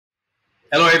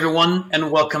Hello, everyone, and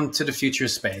welcome to the Future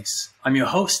Space. I'm your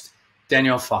host,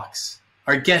 Daniel Fox.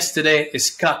 Our guest today is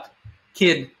Scott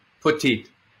 "Kid" Poteet.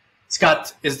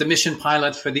 Scott is the mission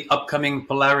pilot for the upcoming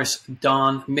Polaris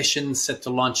Dawn mission set to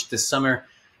launch this summer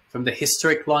from the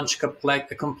historic launch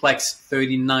complex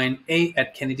 39A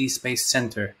at Kennedy Space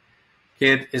Center.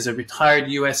 Kid is a retired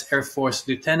U.S. Air Force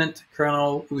lieutenant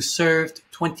colonel who served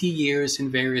 20 years in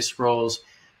various roles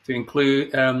to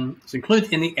include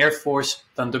in the Air Force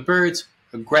Thunderbirds,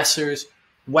 Aggressors,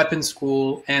 Weapons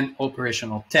School, and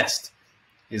Operational Test.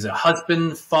 He's a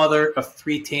husband, father of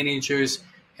 3 teenagers,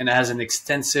 and has an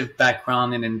extensive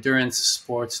background in endurance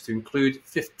sports to include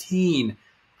 15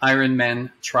 Ironman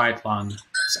triathlon.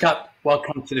 Scott,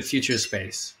 welcome to the Future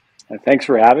Space. Thanks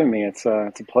for having me. It's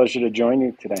a pleasure to join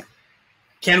you today.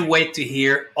 Can't wait to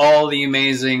hear all the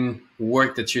amazing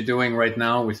work that you're doing right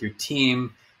now with your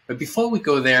team. But before we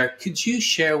go there, could you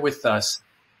share with us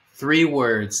 3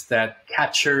 words that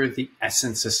capture the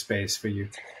essence of space for you?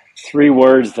 3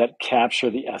 words that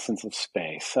capture the essence of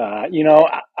space.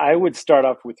 I would start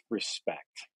off with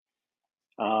respect.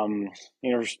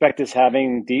 Respect is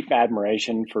having deep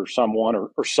admiration for someone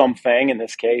or something. In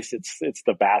this case, it's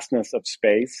the vastness of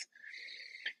space.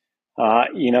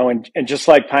 And just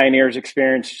like pioneers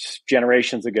experienced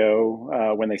generations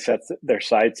ago when they set their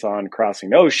sights on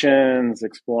crossing oceans,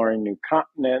 exploring new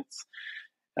continents,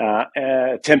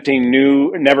 attempting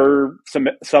new, never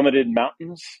summited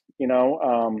mountains,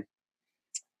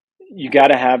 you got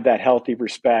to have that healthy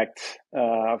respect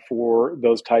for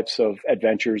those types of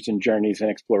adventures and journeys and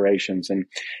explorations,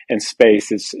 and space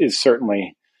is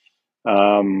certainly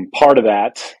part of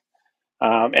that.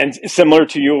 And similar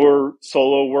to your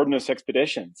solo wilderness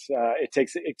expeditions, it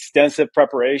takes extensive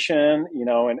preparation,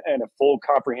 and a full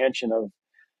comprehension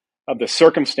of the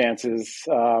circumstances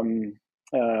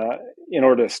in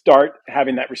order to start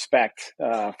having that respect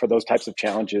for those types of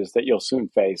challenges that you'll soon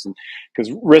face. And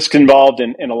because risk involved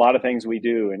in a lot of things we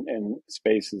do, and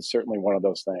space is certainly one of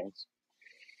those things.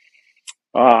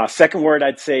 Second word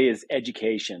I'd say is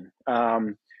education.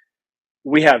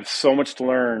 We have so much to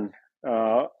learn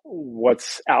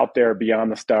what's out there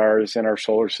beyond the stars in our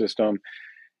solar system.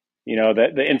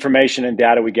 The information and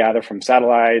data we gather from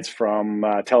satellites, from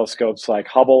telescopes like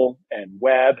Hubble and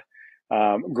Webb,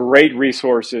 great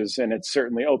resources, and it's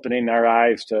certainly opening our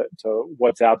eyes to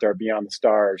what's out there beyond the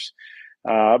stars.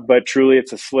 But truly,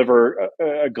 it's a sliver,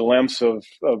 a glimpse of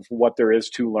what there is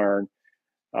to learn.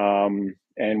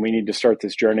 And we need to start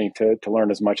this journey to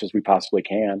learn as much as we possibly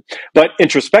can. But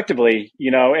introspectively,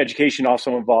 education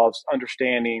also involves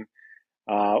understanding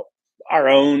our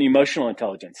own emotional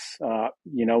intelligence.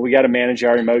 We got to manage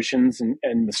our emotions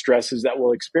and the stresses that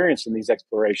we'll experience in these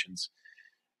explorations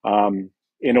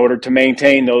in order to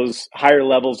maintain those higher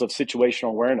levels of situational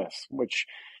awareness, which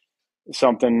is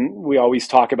something we always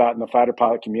talk about in the fighter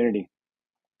pilot community.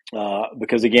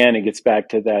 Because again, it gets back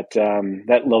to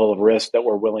that level of risk that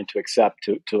we're willing to accept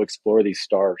to explore these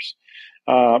stars.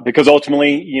 Because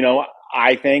ultimately,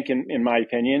 I think, in my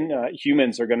opinion,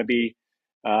 humans are going to be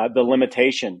the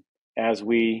limitation as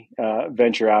we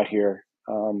venture out here,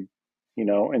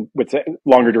 and with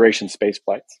longer duration space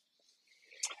flights.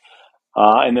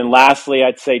 And then lastly,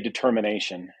 I'd say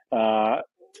determination.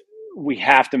 We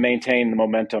have to maintain the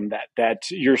momentum that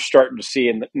you're starting to see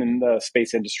in the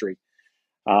space industry.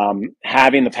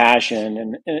 Having the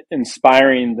passion and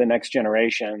inspiring the next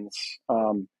generations,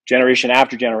 generation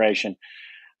after generation,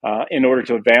 in order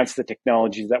to advance the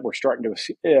technologies that we're starting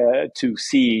to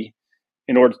see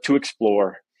in order to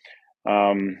explore.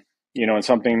 And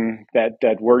something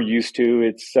that we're used to,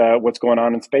 it's what's going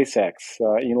on in SpaceX.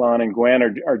 Elon and Gwen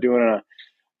are doing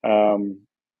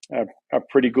a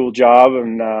pretty cool job,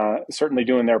 and certainly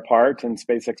doing their part in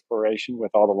space exploration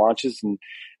with all the launches. And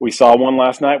we saw one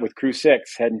last night with Crew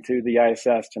 6 heading to the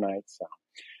ISS tonight. So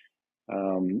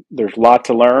there's a lot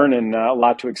to learn and a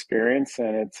lot to experience,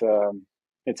 and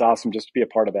it's awesome just to be a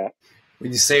part of that.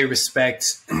 When you say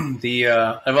respect,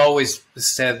 I've always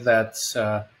said that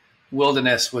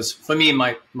wilderness was, for me,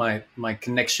 my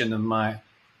connection and my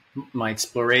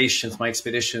explorations, my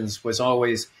expeditions was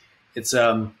always, it's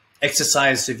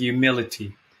exercise of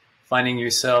humility, finding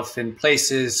yourself in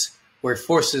places where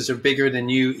forces are bigger than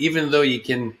you. Even though you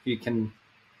can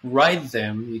ride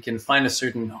them, you can find a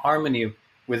certain harmony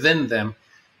within them,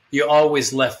 you're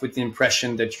always left with the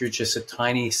impression that you're just a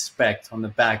tiny speck on the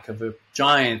back of a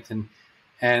giant.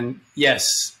 And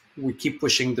yes, we keep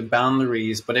pushing the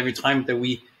boundaries, but every time that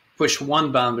we push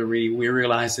one boundary, we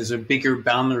realize there's a bigger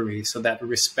boundary. So that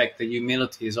respect, the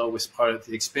humility is always part of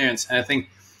the experience. And I think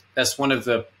that's one of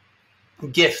the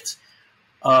gift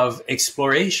of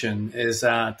exploration, is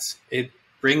that it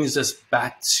brings us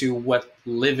back to what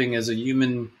living as a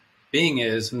human being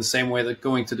is, in the same way that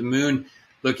going to the moon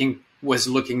was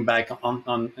looking back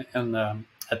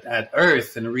at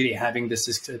Earth and really having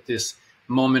this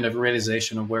moment of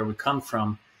realization of where we come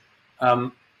from.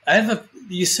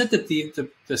 You said that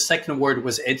the second word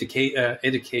was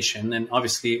education, and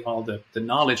obviously all the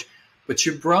knowledge, but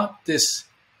you brought this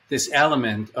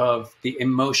element of the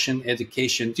emotion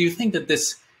education. Do you think that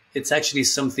it's actually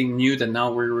something new, that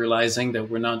now we're realizing that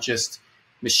we're not just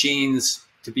machines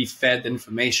to be fed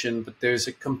information, but there's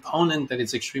a component that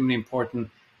is extremely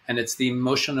important, and it's the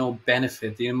emotional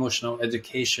benefit, the emotional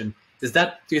education. Do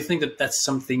you think that that's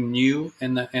something new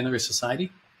in our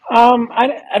society?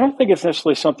 I don't think it's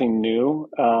necessarily something new.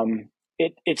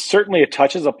 It certainly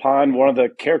touches upon one of the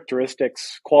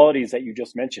qualities that you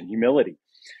just mentioned, humility.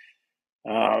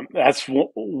 That's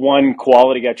one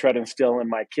quality I try to instill in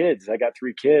my kids. I got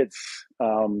 3 kids,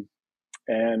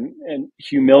 and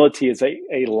humility is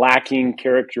a lacking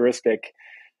characteristic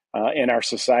in our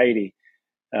society.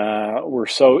 We're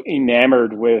so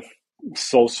enamored with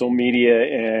social media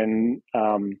and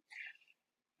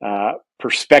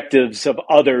perspectives of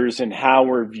others and how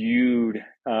we're viewed.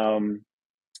 And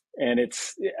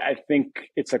I think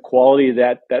it's a quality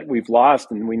that we've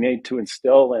lost, and we need to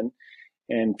instill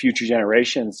in future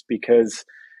generations, because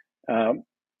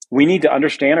we need to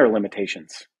understand our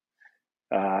limitations.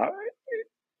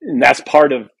 And that's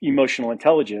part of emotional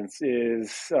intelligence,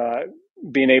 is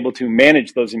being able to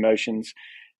manage those emotions,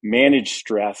 manage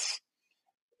stress,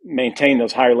 maintain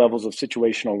those higher levels of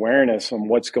situational awareness on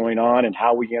what's going on and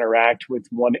how we interact with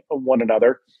one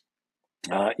another.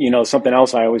 Something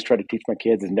else I always try to teach my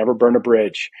kids is never burn a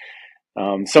bridge.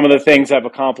 Some of the things I've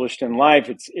accomplished in life,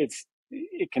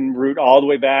 it can root all the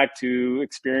way back to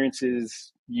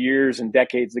experiences years and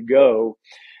decades ago,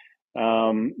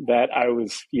 that I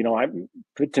was, I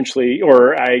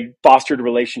fostered a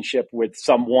relationship with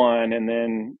someone, and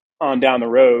then on down the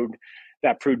road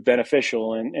that proved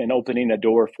beneficial in opening a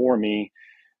door for me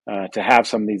to have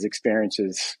some of these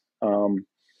experiences.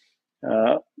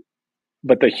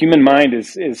 But the human mind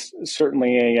is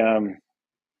certainly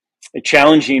a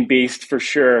challenging beast for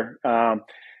sure.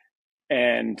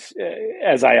 And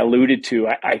as I alluded to,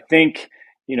 I think,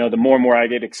 the more and more I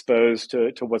get exposed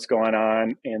to what's going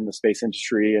on in the space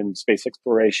industry and space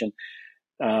exploration,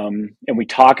 and we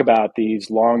talk about these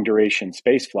long duration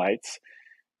space flights,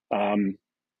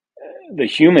 the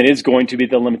human is going to be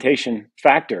the limitation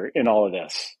factor in all of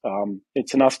this.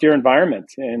 It's an austere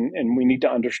environment, and we need to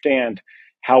understand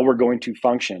how we're going to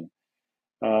function.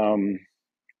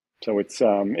 So it's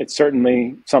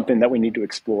certainly something that we need to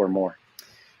explore more.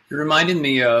 It reminded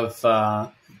me of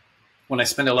when I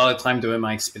spent a lot of time doing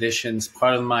my expeditions.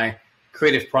 Part of my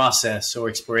creative process or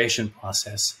exploration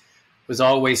process was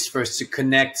always first to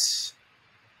connect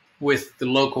with the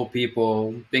local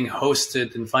people, being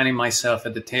hosted and finding myself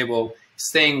at the table,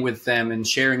 staying with them and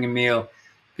sharing a meal.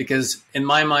 Because in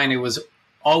my mind, it was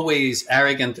always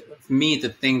arrogant of me to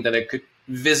think that I could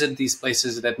visit these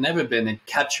places that I'd never been and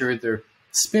capture their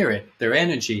spirit, their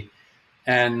energy.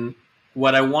 And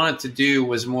what I wanted to do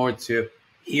was more to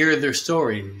hear their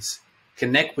stories,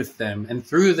 connect with them, and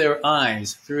through their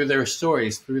eyes, through their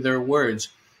stories, through their words,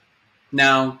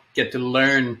 now get to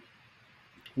learn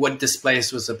what this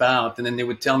place was about. And then they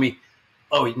would tell me,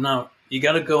 oh, no, you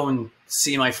got to go and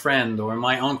see my friend or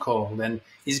my uncle, and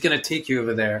he's going to take you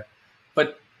over there.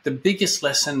 But the biggest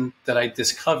lesson that I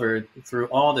discovered through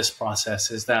all this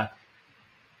process is that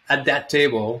at that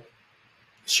table,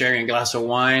 sharing a glass of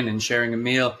wine and sharing a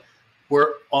meal,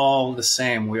 we're all the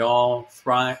same. We all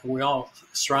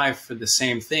strive for the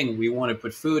same thing. We want to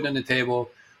put food on the table.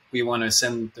 We want to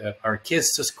send our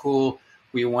kids to school.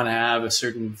 We want to have a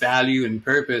certain value and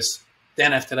purpose.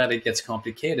 Then after that, it gets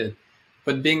complicated.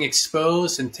 But being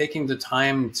exposed and taking the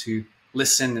time to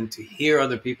listen and to hear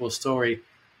other people's story,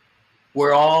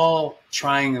 we're all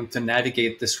trying to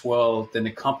navigate this world and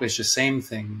accomplish the same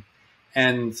thing.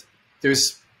 And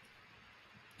there's,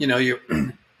 you're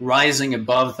rising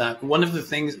above that. When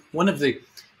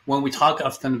we talk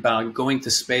often about going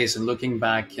to space and looking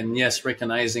back and yes,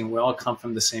 recognizing we all come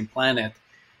from the same planet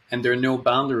and there are no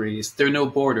boundaries, there are no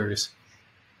borders.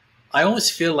 I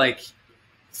always feel like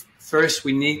first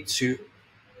we need to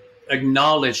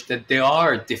acknowledge that there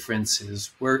are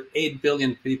differences. We're 8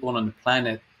 billion people on the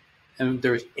planet, and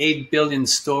there's 8 billion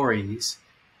stories,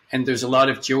 and there's a lot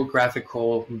of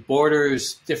geographical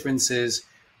borders, differences,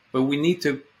 but we need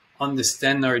to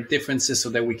understand our differences so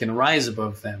that we can rise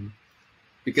above them.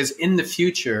 Because in the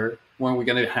future, when we're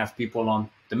going to have people on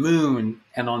the moon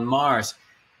and on Mars,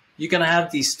 you're going to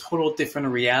have these total different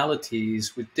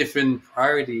realities with different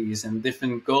priorities and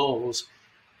different goals.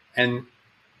 And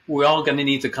we're all going to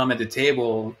need to come at the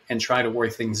table and try to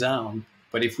work things out.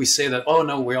 But if we say that, oh,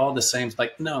 no, we're all the same, it's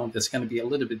like, no, that's going to be a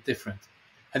little bit different.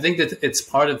 I think that it's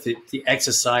part of the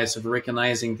exercise of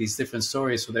recognizing these different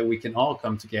stories so that we can all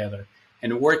come together.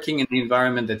 And working in the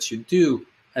environment that you do,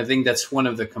 I think that's one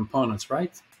of the components,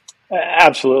 right?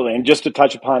 Absolutely. And just to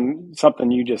touch upon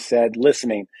something you just said,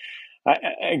 listening.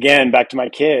 Again, back to my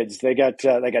kids, they got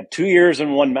 2 ears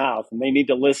and one mouth, and they need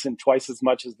to listen twice as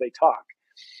much as they talk.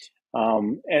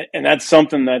 And that's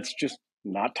something that's just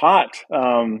not taught.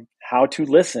 How to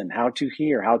listen, how to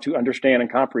hear, how to understand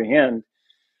and comprehend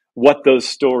what those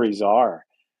stories are.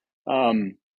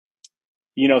 Some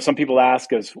people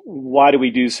ask us, why do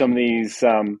we do some of these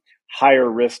higher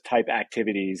risk type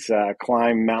activities,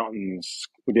 climb mountains?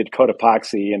 We did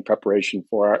Cotopaxi in preparation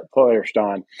for our Polaris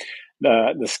Dawn,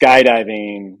 the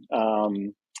skydiving,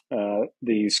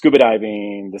 the scuba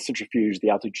diving, the centrifuge, the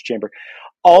altitude chamber.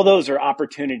 All those are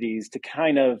opportunities to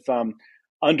kind of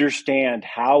understand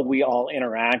how we all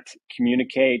interact,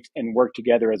 communicate, and work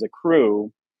together as a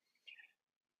crew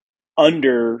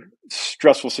under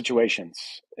stressful situations,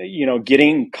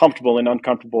 getting comfortable in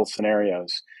uncomfortable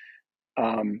scenarios.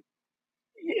 And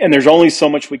there's only so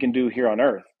much we can do here on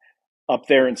Earth. Up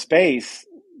there in space,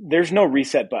 there's no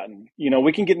reset button.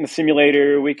 We can get in the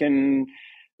simulator, we can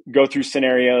go through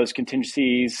scenarios,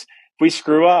 contingencies. If we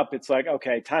screw up, it's like,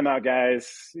 okay, time out, guys.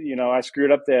 I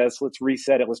screwed up this. Let's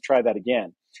reset it. Let's try that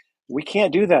again. We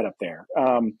can't do that up there.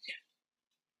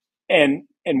 And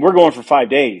we're going for 5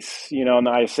 days, in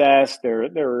the ISS.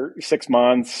 They're 6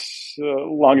 months,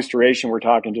 longest duration. We're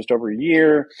talking just over a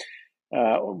year.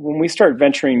 When we start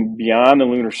venturing beyond the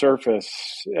lunar surface,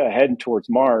 heading towards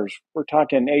Mars, we're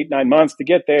talking 8-9 months to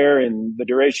get there, and the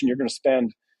duration you're going to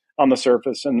spend on the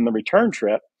surface and then the return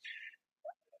trip.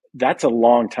 That's a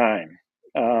long time.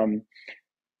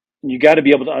 You got to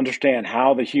be able to understand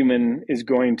how the human is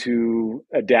going to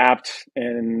adapt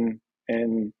and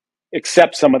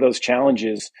accept some of those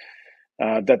challenges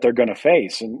that they're going to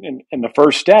face. And the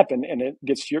first step, and it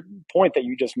gets to your point that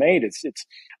you just made, it's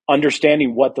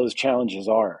understanding what those challenges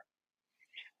are.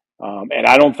 And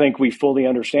I don't think we fully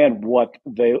understand what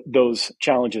those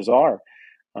challenges are.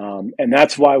 And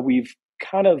that's why we've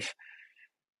kind of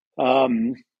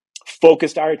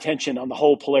focused our attention on the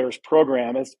whole Polaris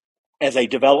program as a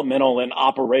developmental and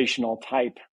operational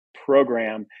type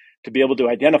program to be able to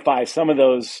identify some of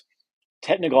those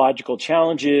technological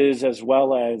challenges as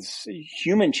well as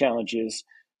human challenges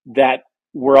that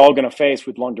we're all going to face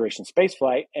with long duration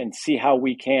spaceflight, and see how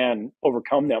we can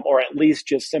overcome them, or at least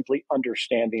just simply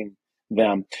understanding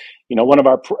them. One of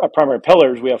our primary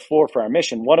pillars, we have 4 for our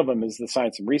mission. One of them is the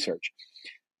science and research.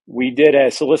 We did a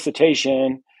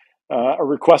solicitation, a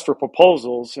request for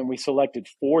proposals, and we selected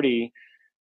 40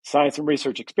 science and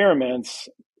research experiments,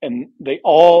 and they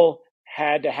all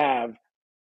had to have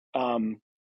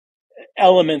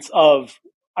elements of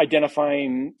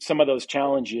identifying some of those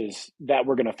challenges that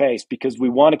we're going to face, because we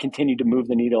want to continue to move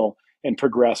the needle and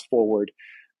progress forward.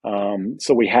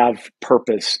 So we have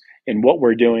purpose in what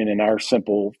we're doing in our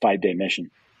simple 5-day mission.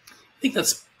 I think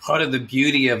that's part of the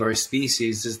beauty of our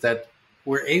species, is that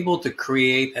we're able to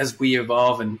create as we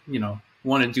evolve and,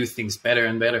 want to do things better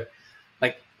and better.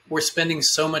 Like, we're spending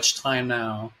so much time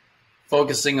now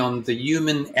focusing on the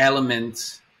human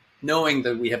element, knowing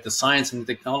that we have the science and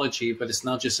the technology, but it's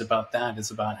not just about that.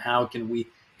 It's about how can we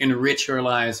enrich our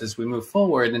lives as we move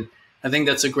forward. And I think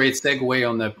that's a great segue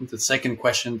on the second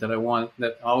question that I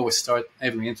always start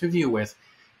every interview with,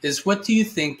 is what do you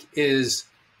think is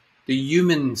the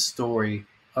human story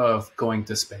of going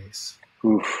to space?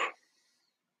 Oof.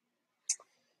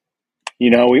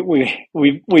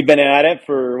 We've been at it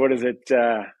for,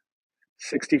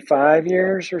 65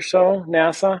 years or so,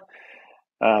 NASA.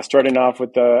 Starting off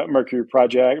with the Mercury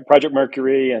Project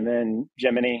Mercury, and then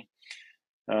Gemini.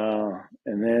 And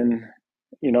then,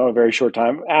 a very short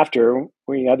time after,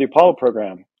 we had the Apollo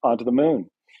program onto the moon.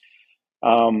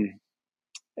 And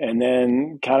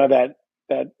then kind of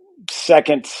that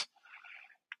second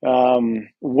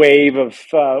wave of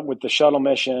with the shuttle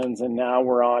missions, and now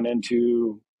we're on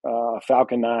into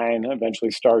Falcon 9,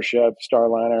 eventually Starship,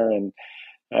 Starliner, and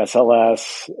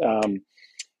SLS.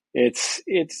 It's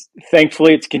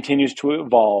thankfully it continues to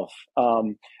evolve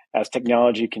as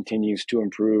technology continues to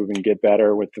improve and get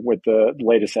better with the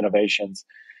latest innovations.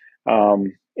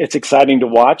 It's exciting to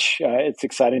watch. It's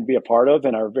exciting to be a part of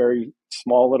in our very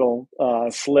small little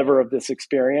sliver of this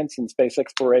experience in space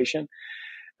exploration.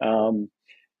 My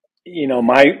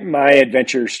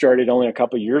adventure started only a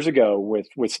couple of years ago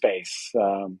with space.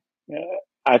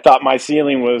 I thought my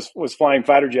ceiling was flying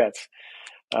fighter jets.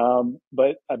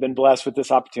 But I've been blessed with this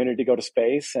opportunity to go to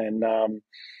space, and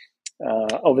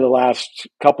over the last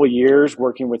couple of years,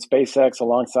 working with SpaceX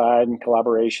alongside in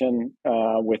collaboration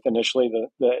with initially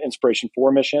the Inspiration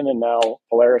 4 mission and now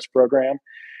Polaris program.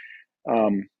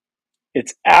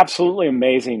 It's absolutely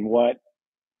amazing what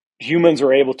humans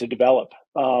are able to develop.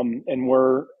 And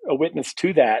we're a witness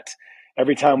to that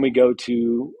every time we go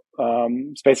to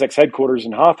SpaceX headquarters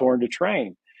in Hawthorne to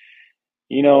train.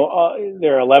 You know,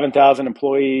 there are 11,000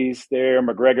 employees there,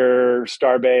 McGregor,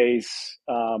 Starbase,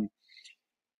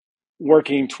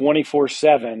 working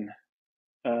 24/7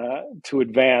 to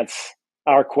advance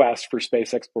our quest for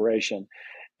space exploration.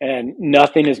 And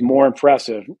nothing is more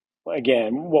impressive.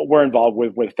 Again, what we're involved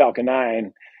with Falcon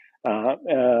 9.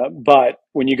 But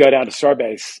when you go down to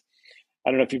Starbase, I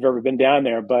don't know if you've ever been down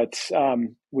there, but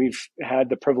we've had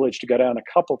the privilege to go down a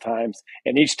couple times.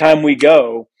 And each time we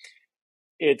go,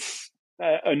 it's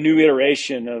a new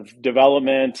iteration of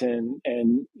development and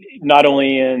not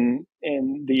only in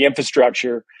the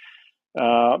infrastructure,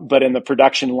 but in the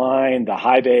production line, the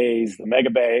high bays, the mega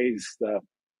bays,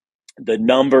 the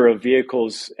number of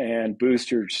vehicles and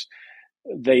boosters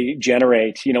they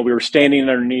generate. You know, we were standing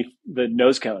underneath the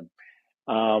nose cone,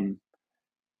 and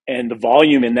the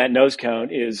volume in that nose cone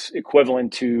is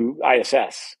equivalent to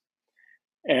ISS.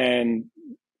 And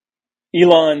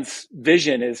Elon's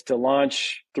vision is to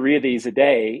launch 3 of these a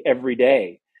day, every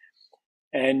day.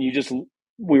 And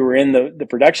we were in the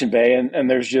production bay, and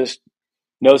there's just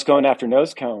nose cone after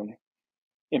nose cone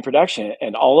in production.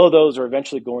 And all of those are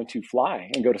eventually going to fly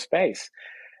and go to space.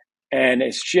 And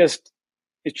it's just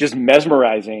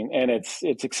mesmerizing, and it's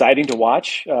exciting to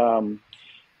watch.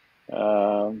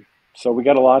 So we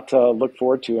got a lot to look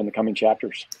forward to in the coming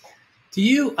chapters.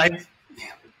 I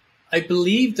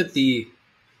believe that the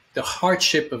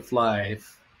hardship of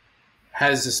life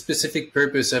has a specific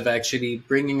purpose of actually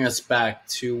bringing us back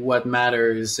to what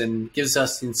matters and gives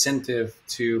us the incentive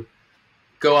to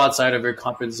go outside of our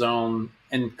comfort zone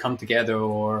and come together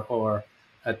or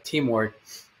teamwork.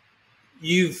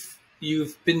 You've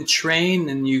been trained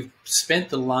and you've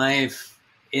spent a life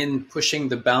in pushing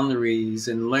the boundaries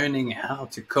and learning how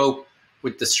to cope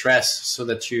with the stress so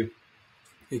that you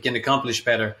can accomplish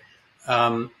better.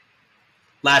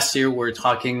 Last year, we were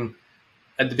talking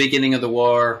at the beginning of the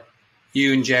war,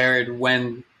 you and Jared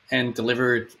went and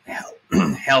delivered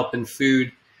help and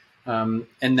food, and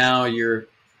now you're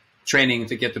training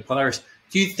to get to Polaris.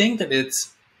 Do you think that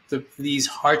these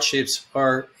hardships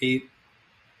are a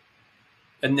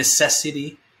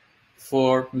necessity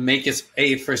for make us,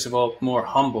 first of all, more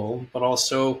humble, but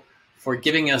also for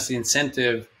giving us the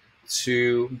incentive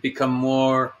to become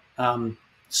more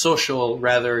social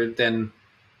rather than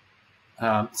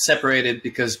separated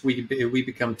because we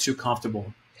become too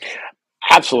comfortable?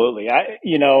 Absolutely. I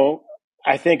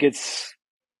think it's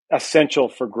essential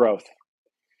for growth.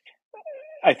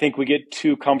 I think we get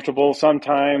too comfortable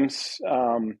sometimes,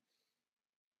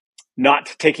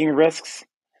 not taking risks.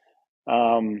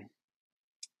 And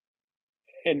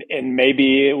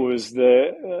maybe it was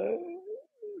the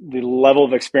level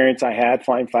of experience I had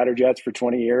flying fighter jets for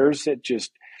 20 years. It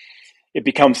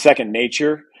becomes second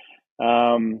nature.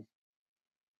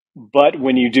 But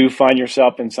when you do find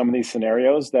yourself in some of these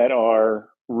scenarios that are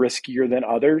riskier than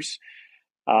others,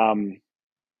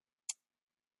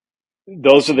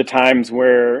 those are the times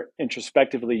where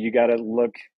introspectively you got to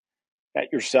look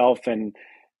at yourself and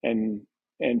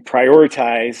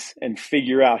prioritize and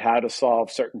figure out how to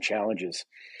solve certain challenges.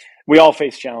 We all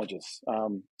face challenges.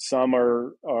 Some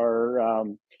are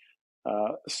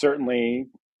certainly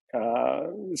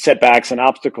setbacks and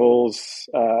obstacles.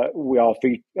 We all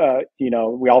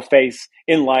face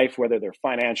in life, whether they're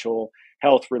financial,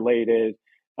 health related,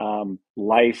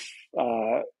 life,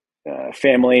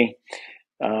 family.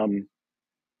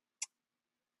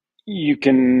 You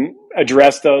can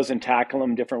address those and tackle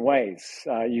them different ways.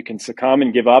 You can succumb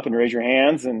and give up and raise your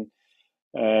hands and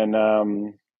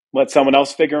let someone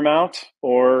else figure them out,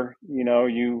 or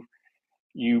you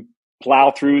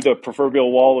plow through the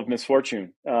proverbial wall of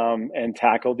misfortune and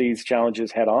tackle these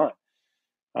challenges head on.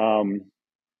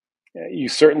 You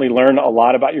certainly learn a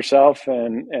lot about yourself,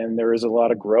 and there is a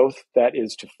lot of growth that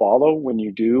is to follow when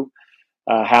you do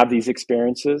have these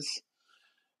experiences.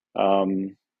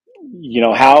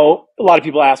 How a lot of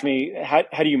people ask me,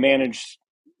 how do you manage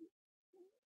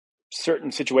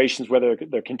certain situations, whether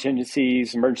they're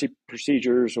contingencies, emergency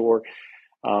procedures, or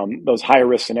those higher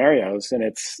risk scenarios? And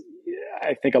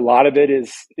I think a lot of it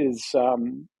is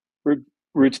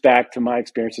roots back to my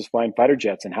experiences flying fighter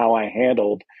jets and how I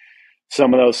handled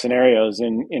some of those scenarios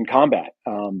in combat.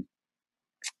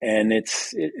 And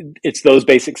it's those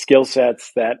basic skill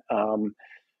sets that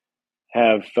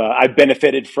I've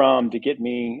benefited from to get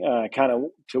me kind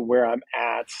of to where I'm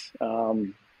at.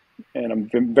 And I'm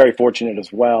very fortunate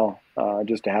as well,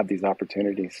 just to have these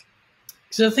opportunities.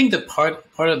 So I think that part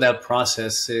of that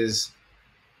process is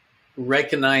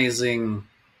recognizing,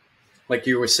 like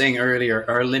you were saying earlier,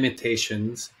 our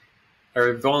limitations,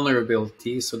 our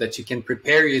vulnerability, so that you can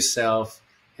prepare yourself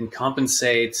and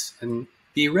compensate and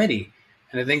be ready.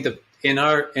 And I think that in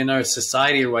our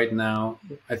society right now,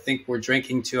 I think we're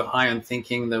drinking too high on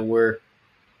thinking that we're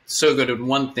so good at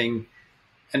one thing,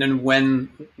 and then when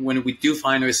we do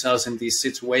find ourselves in these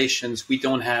situations, we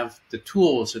don't have the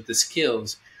tools or the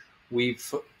skills. We've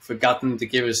forgotten to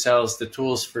give ourselves the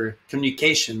tools for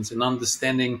communications and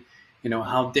understanding,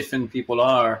 how different people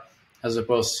are, as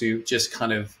opposed to just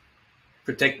kind of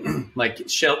protect, like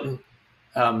sheltering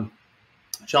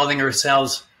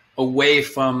ourselves away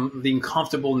from the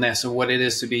uncomfortableness of what it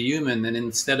is to be human. And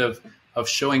instead of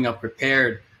showing up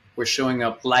prepared, we're showing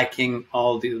up lacking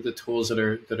all the tools that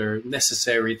are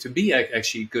necessary to be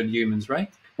actually good humans,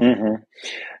 right? Mm-hmm.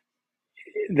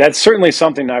 That's certainly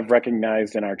something I've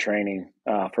recognized in our training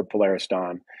for Polaris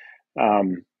Dawn.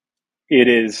 It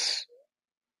is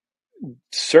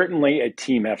certainly a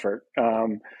team effort,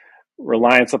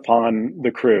 reliance upon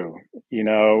the crew.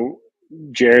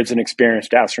 Jared's an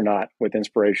experienced astronaut with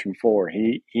Inspiration 4.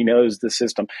 He knows the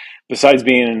system. Besides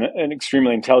being an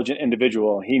extremely intelligent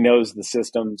individual, he knows the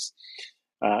systems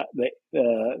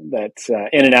that's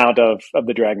in and out of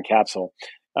the Dragon capsule.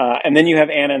 And then you have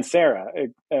Anna and Sarah,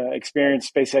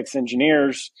 experienced SpaceX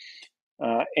engineers.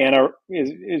 Anna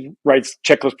writes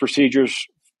checklist procedures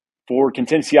for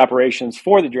contingency operations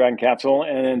for the Dragon capsule,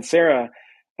 and then Sarah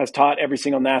has taught every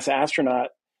single NASA astronaut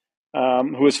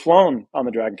who has flown on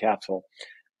the Dragon capsule.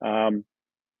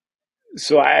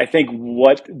 So I think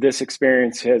what this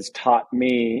experience has taught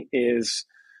me is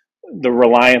the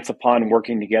reliance upon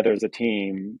working together as a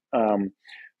team.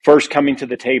 First, coming to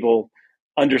the table,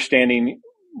 understanding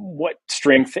what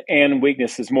strength and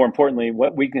weaknesses, more importantly,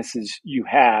 what weaknesses you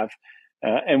have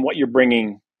and what you're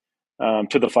bringing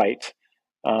to the fight.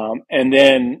 And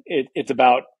then it's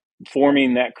about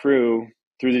forming that crew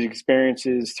through these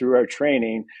experiences, through our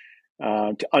training,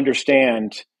 to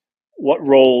understand what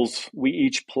roles we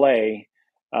each play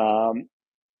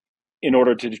in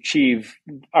order to achieve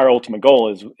our ultimate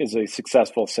goal is a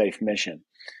successful, safe mission.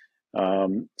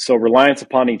 So reliance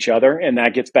upon each other, and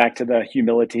that gets back to the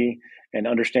humility and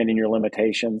understanding your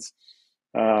limitations,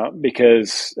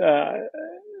 because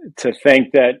to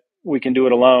think that we can do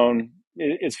it alone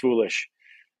is foolish.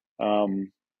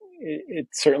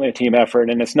 It's certainly a team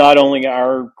effort, and it's not only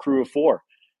our crew of 4.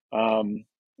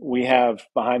 We have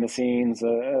behind the scenes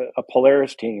a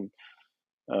Polaris team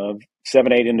of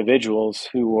 7-8 individuals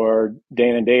who are day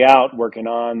in and day out working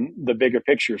on the bigger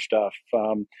picture stuff,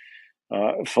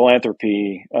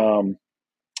 philanthropy,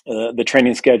 the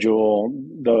training schedule,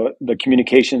 the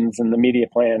communications and the media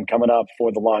plan coming up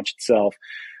for the launch itself.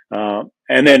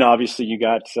 And then obviously you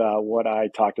got what I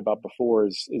talked about before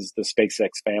is the SpaceX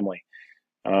family,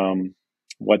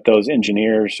 what those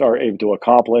engineers are able to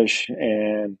accomplish.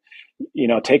 And,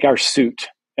 take our suit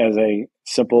as a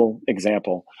simple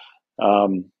example.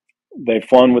 They've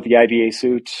flown with the IVA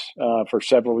suit for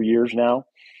several years now.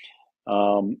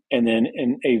 And then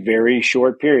in a very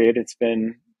short period, it's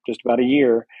been just about a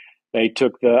year, they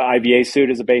took the IVA suit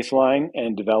as a baseline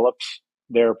and developed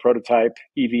their prototype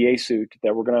EVA suit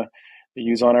that we're going to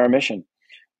use on our mission.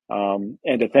 And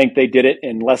to think they did it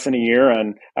in less than a year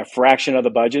on a fraction of the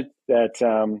budget that,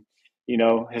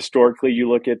 historically you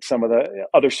look at some of the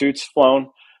other suits flown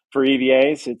for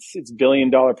EVAs, it's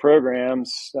billion-dollar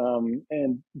programs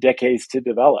and decades to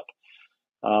develop.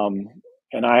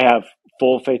 And I have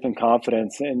full faith and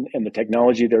confidence in the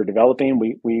technology they're developing.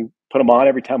 We put them on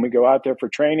every time we go out there for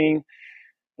training.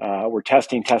 We're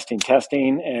testing,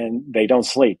 and they don't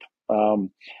sleep.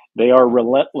 They are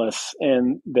relentless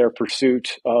in their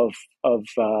pursuit of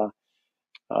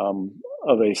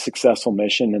a successful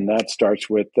mission, and that starts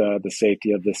with the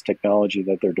safety of this technology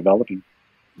that they're developing.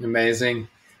 Amazing.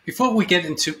 Before we get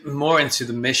into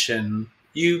the mission,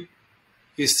 you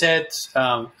said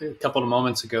a couple of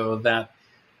moments ago that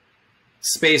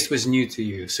space was new to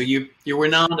you. So you were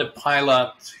not a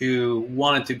pilot who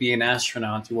wanted to be an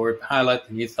astronaut. You were a pilot,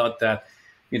 and you thought that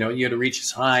you had to reach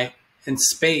as high, and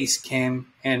space came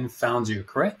and found you.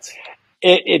 Correct?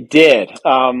 It did.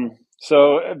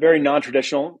 So very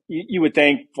non-traditional. You would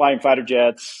think flying fighter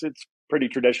jets. It's pretty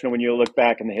traditional when you look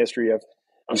back in the history of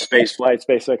space flight,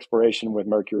 space exploration with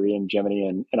Mercury and Gemini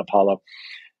and Apollo,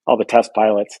 all the test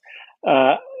pilots.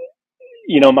 My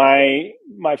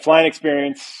flying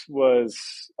experience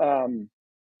was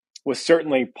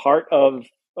certainly part of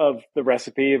of the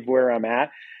recipe of where I'm at.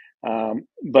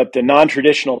 But the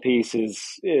non-traditional piece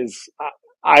is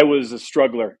I was a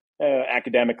struggler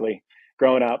academically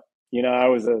growing up. I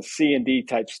was a C and D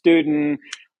type student,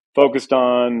 focused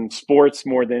on sports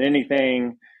more than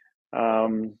anything.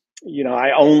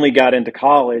 I only got into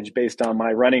college based on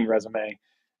my running resume,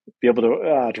 be able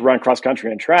to run cross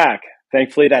country and track.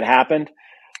 Thankfully, that happened,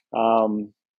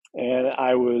 and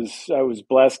I was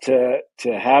blessed to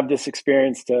have this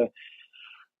experience.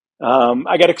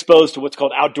 I got exposed to what's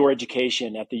called outdoor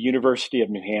education at the University of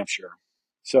New Hampshire.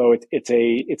 So it's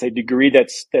a degree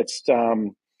that's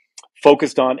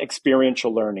focused on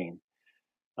experiential learning.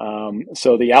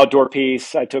 So the outdoor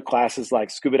piece, I took classes like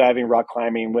scuba diving, rock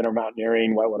climbing, winter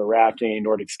mountaineering, whitewater rafting,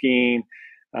 Nordic skiing.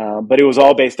 But it was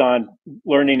all based on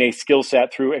learning a skill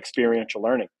set through experiential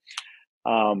learning.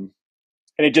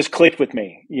 And it just clicked with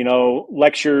me,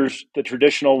 lectures the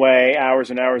traditional way,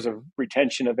 hours and hours of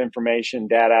retention of information,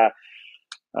 data,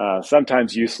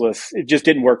 sometimes useless. It just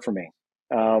didn't work for me.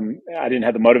 I didn't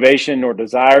have the motivation nor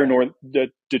desire nor the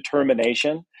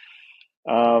determination.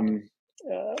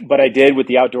 But I did with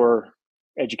the outdoor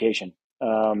education.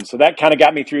 So that kind of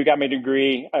got me through, got my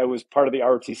degree. I was part of the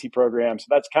ROTC program. So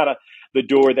that's kind of the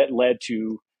door that led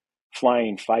to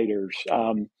flying fighters.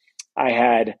 I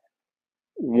had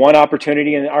one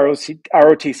opportunity in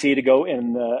ROTC to go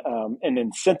in an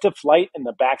incentive flight in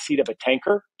the backseat of a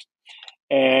tanker.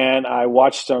 And I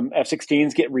watched some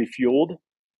F-16s get refueled,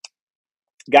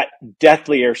 got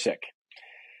deathly airsick.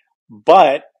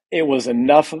 But it was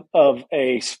enough of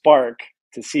a spark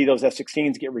to see those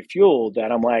F-16s get refueled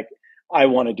that I'm like, I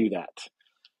want to do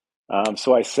that.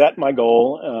 So I set my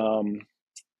goal.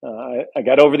 I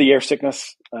got over the air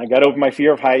sickness. I got over my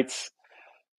fear of heights.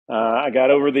 I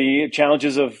got over the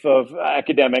challenges of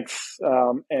academics,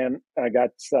 and I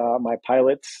got my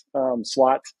pilot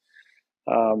slot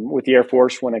with the Air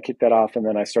Force when I kicked that off, and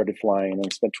then I started flying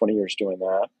and spent 20 years doing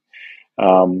that.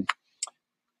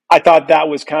 I thought that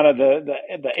was kind of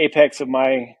the apex of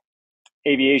my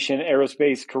aviation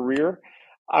aerospace career.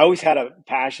 I always had a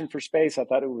passion for space. I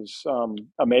thought it was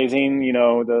amazing.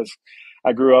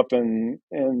 I grew up in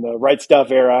the Right Stuff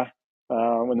era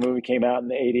when the movie came out in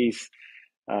the 80s.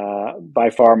 By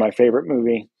far my favorite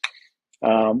movie.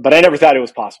 But I never thought it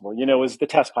was possible. It was the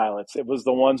test pilots. It was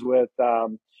the ones with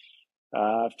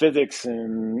physics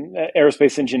and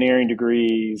aerospace engineering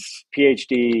degrees,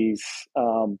 PhDs.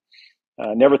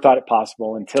 Never thought it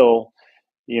possible until,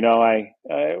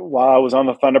 while I was on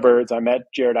the Thunderbirds, I met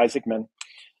Jared Isaacman,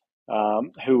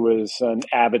 who was an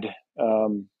avid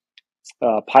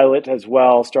pilot as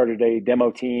well, started a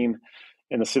demo team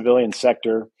in the civilian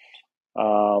sector.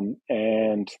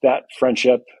 And that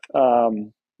friendship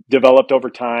developed over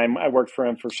time. I worked for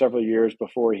him for several years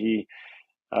before he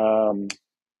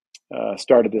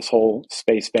started this whole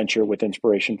space venture with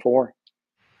Inspiration 4.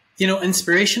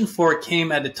 Inspiration 4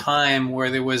 came at a time where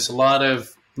there was a lot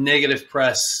of negative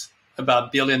press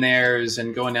about billionaires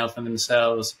and going out for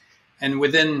themselves. And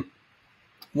within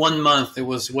 1 month, it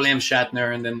was William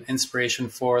Shatner and then Inspiration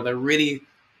 4 that really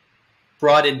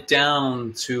brought it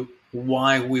down to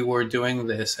why we were doing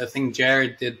this. I think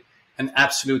Jared did an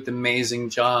absolute amazing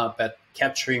job at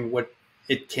capturing what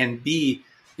it can be,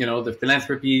 the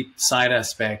philanthropy side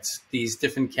aspects, these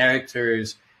different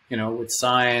characters, with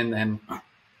Cyan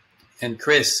and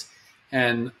Chris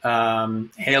and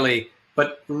Haley,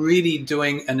 but really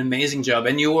doing an amazing job.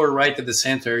 And you were right at the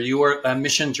center. You were a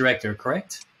mission director,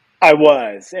 correct? I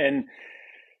was. And,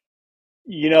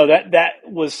 that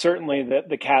was certainly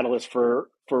the catalyst for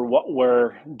what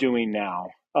we're doing now.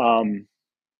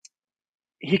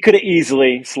 He could have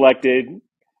easily selected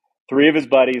 3 of his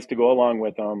buddies to go along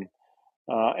with him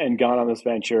and gone on this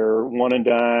venture, one and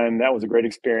done. That was a great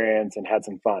experience and had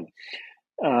some fun.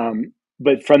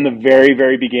 But from the very,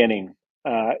 very beginning,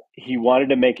 he wanted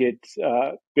to make it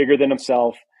bigger than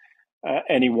himself,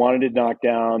 and he wanted to knock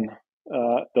down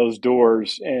those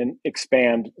doors and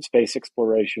expand space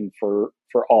exploration for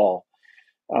all.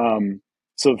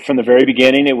 So from the very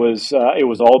beginning, it was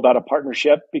all about a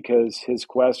partnership, because his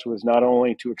quest was not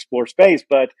only to explore space,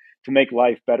 but to make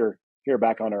life better here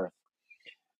back on Earth.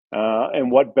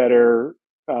 And what better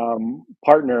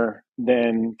partner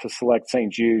than to select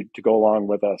St. Jude to go along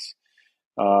with us?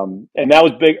 And that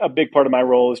was a big part of my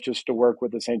role, is just to work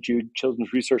with the St. Jude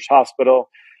Children's Research Hospital,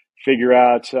 figure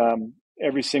out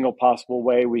every single possible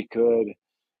way we could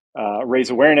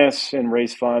raise awareness and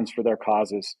raise funds for their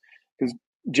causes. Because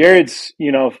Jared's,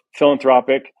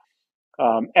 philanthropic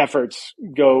efforts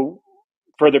go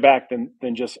further back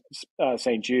than just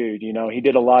St. Jude. He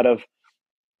did a lot of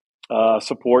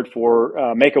support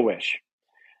for Make-A-Wish.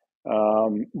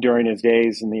 during his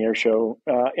days in the air show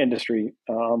industry.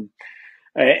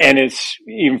 And it's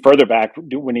even further back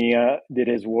when he did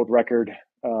his world record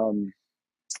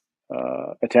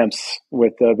attempts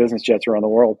with business jets around the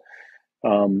world.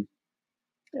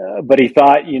 But he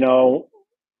thought,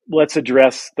 let's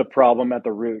address the problem at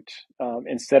the root.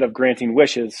 Instead of granting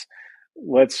wishes,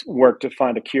 let's work to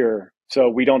find a cure so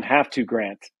we don't have to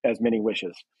grant as many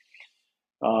wishes.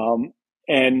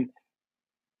 And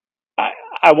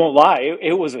I won't lie,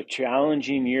 it was a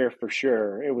challenging year for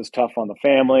sure. It was tough on the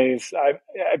families.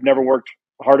 I've never worked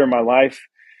harder in my life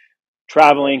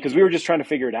traveling because we were just trying to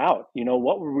figure it out.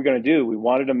 What were we going to do? We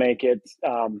wanted to make it,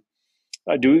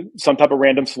 do some type of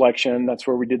random selection. That's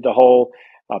where we did the whole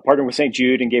partner with St.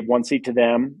 Jude and gave one seat to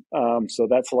them. So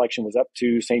that selection was up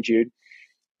to St. Jude.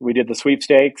 We did the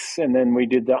sweepstakes, and then we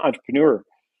did the entrepreneur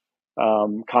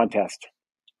contest.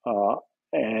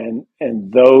 And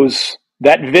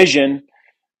that vision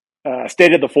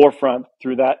stayed at the forefront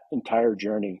through that entire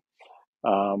journey.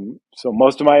 So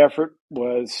most of my effort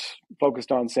was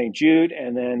focused on St. Jude,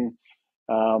 and then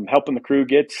helping the crew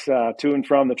get to and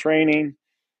from the training.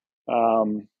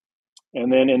 And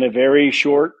then in a very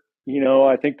short,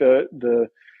 I think the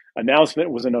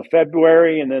announcement was in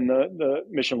February, and then the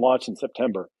mission launched in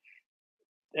September.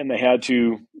 And they had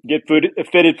to get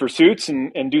fitted for suits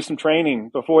and do some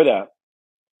training before that.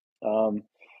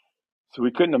 So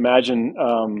we couldn't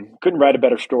write a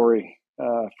better story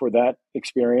for that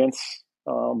experience.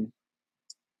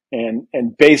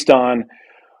 And based on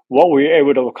what we were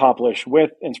able to accomplish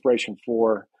with Inspiration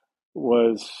 4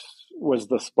 was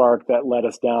the spark that led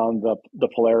us down the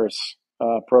Polaris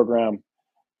program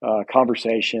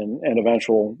conversation and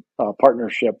eventual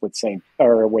partnership with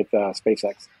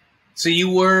SpaceX. So you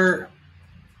were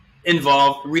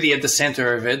involved really at the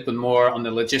center of it, but more on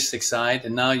the logistics side,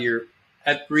 and now you're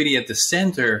really at the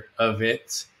center of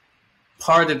it,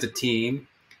 part of the team.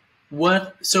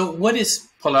 So what is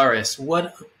Polaris?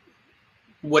 What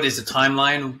is the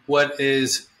timeline? What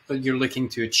is you're looking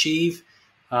to achieve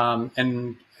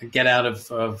and get out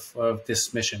of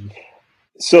this mission?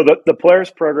 So the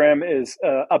Polaris program is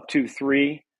up to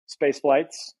 3 space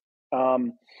flights.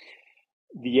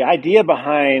 The idea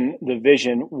behind the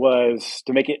vision was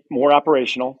to make it more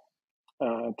operational,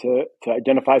 to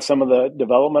identify some of the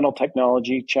developmental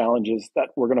technology challenges that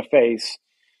we're going to face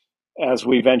as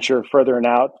we venture further and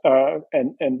out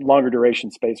and longer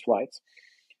duration space flights.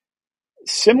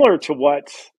 Similar to what,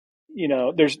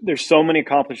 there's so many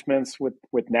accomplishments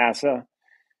with NASA,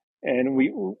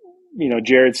 and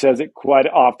Jared says it quite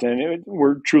often.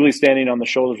 We're truly standing on the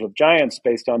shoulders of giants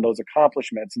based on those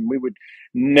accomplishments, and we would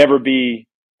never be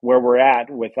where we're at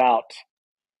without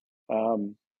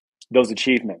those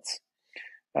achievements.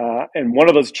 And one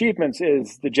of those achievements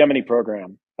is the Gemini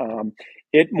program.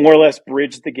 It more or less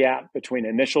bridged the gap between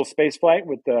initial spaceflight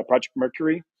with Project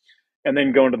Mercury and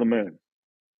then going to the moon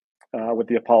with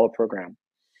the Apollo program.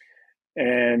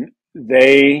 And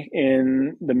they,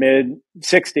 in the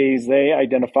mid-'60s, they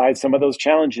identified some of those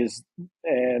challenges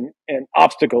and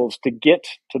obstacles to get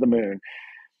to the moon.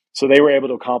 So they were able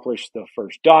to accomplish the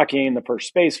first docking, the first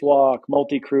spacewalk,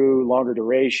 multi-crew, longer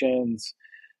durations.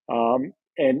 And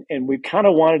we kind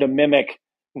of wanted to mimic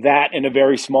that in a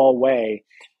very small way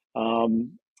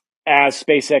as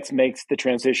SpaceX makes the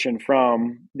transition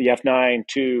from the F9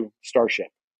 to Starship.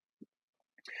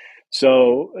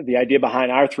 So the idea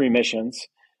behind our 3 missions,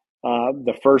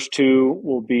 the first 2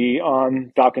 will be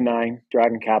on Falcon 9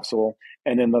 Dragon capsule.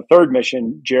 And then the third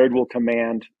mission, Jared will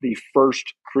command the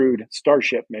first crewed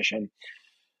Starship mission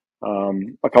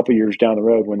a couple years down the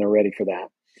road when they're ready for that.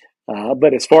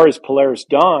 But as far as Polaris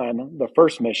Dawn, the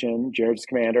first mission, Jared's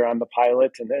commander, I'm the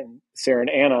pilot, and then Sarah and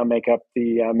Anna make up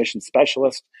the mission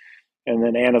specialist, and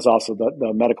then Anna's also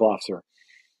the medical officer.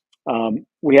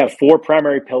 We have 4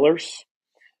 primary pillars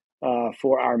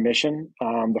for our mission.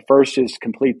 The first is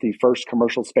complete the first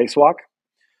commercial spacewalk.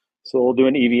 So we'll do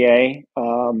an EVA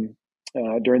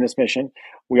during this mission.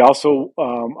 We also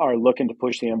are looking to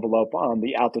push the envelope on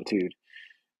the altitude.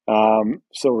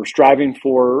 So we're striving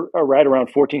for right around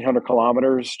 1,400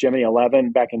 kilometers. Gemini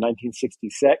 11 back in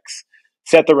 1966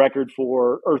 set the record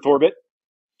for Earth orbit.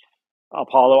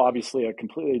 Apollo, obviously a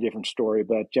completely different story,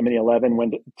 but Gemini 11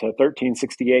 went to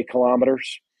 1,368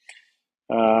 kilometers.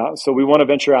 So we want to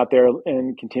venture out there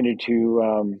and continue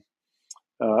to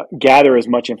gather as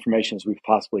much information as we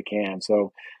possibly can.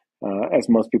 So as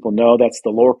most people know, that's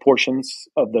the lower portions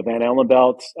of the Van Allen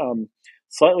belt.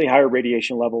 Slightly higher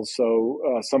radiation levels. So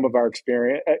some of our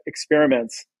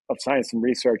experiments of science and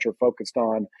research are focused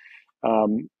on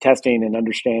testing and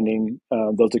understanding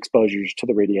those exposures to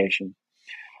the radiation.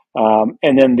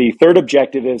 And then the third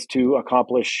objective is to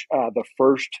accomplish the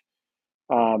first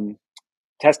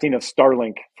testing of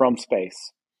Starlink from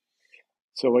space.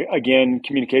 So again,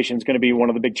 communication is going to be one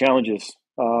of the big challenges,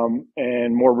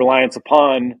 and more reliance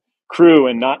upon crew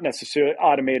and not necessarily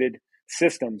automated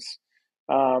systems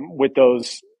with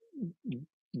those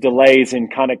delays in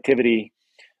connectivity,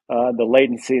 the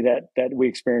latency that we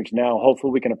experience now.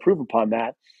 Hopefully we can improve upon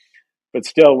that. But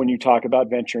still, when you talk about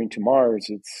venturing to Mars,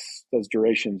 it's those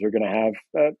durations are going to have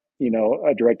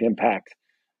a direct impact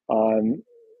on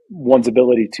one's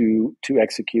ability to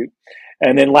execute.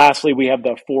 And then lastly, we have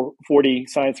the 40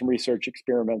 science and research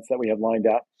experiments that we have lined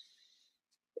up.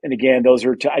 And again, those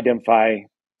are to identify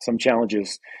some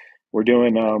challenges. We're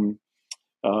doing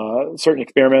certain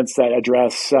experiments that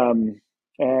address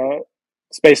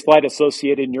spaceflight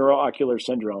associated neuroocular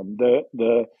syndrome,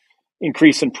 the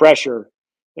increase in pressure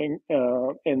in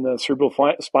the cerebral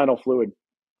spinal fluid,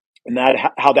 and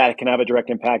that how that can have a direct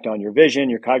impact on your vision,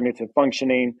 your cognitive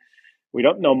functioning. We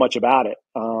don't know much about it,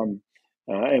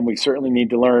 and we certainly need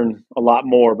to learn a lot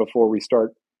more before we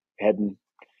start heading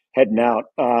out.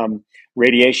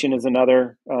 Radiation is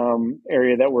another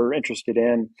area that we're interested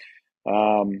in.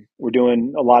 We're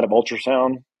doing a lot of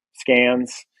ultrasound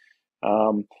scans.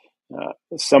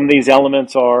 Some of these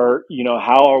elements are,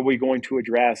 how are we going to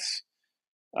address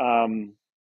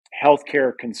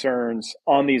healthcare concerns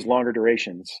on these longer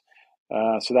durations?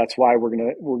 So that's why we're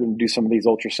gonna do some of these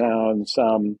ultrasounds.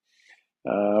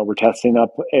 We're testing up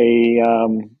a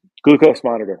glucose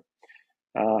monitor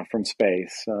from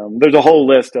space. There's a whole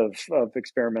list of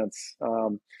experiments,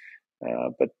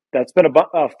 but that's been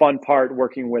a fun part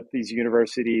working with these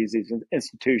universities, these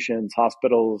institutions,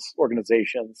 hospitals,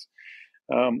 organizations,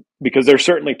 because they're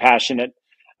certainly passionate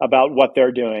about what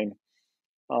they're doing.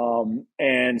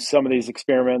 And some of these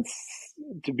experiments,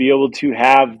 to be able to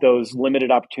have those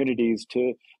limited opportunities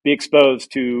to be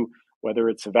exposed to, whether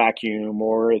it's a vacuum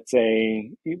or it's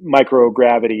a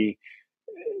microgravity,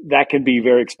 that can be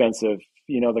very expensive.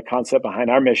 The concept behind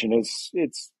our mission is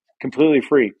it's completely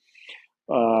free.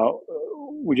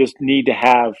 We just need to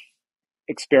have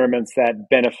experiments that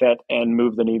benefit and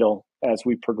move the needle as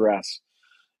we progress.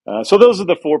 So those are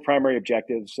the 4 primary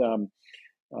objectives.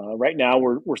 Right now,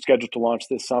 we're scheduled to launch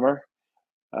this summer,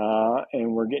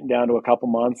 and we're getting down to a couple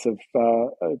months of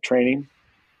training,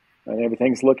 and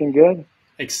everything's looking good.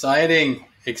 Exciting.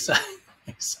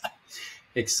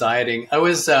 I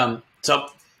was so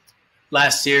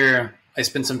last year I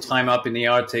spent some time up in the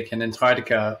Arctic and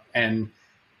Antarctica, and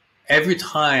every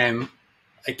time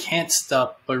I can't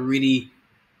stop but really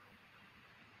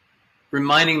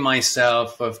reminding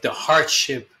myself of the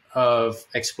hardship of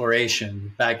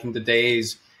exploration back in the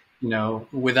days,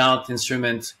 without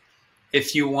instruments.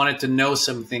 If you wanted to know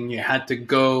something, you had to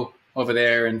go over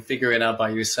there and figure it out by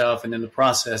yourself. And in the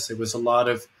process, it was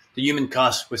the human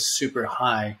cost was super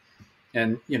high.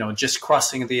 And, just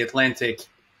crossing the Atlantic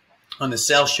on a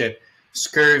sail ship,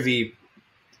 scurvy,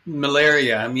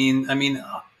 malaria. I mean,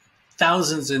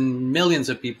 thousands and millions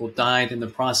of people died in the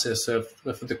process of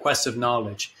the quest of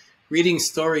knowledge. Reading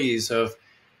stories of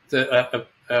the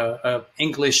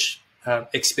English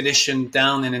expedition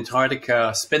down in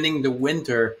Antarctica, spending the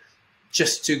winter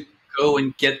just to go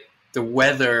and get the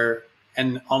weather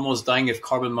and almost dying of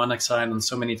carbon monoxide on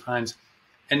so many times.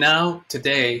 And now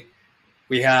today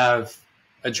we have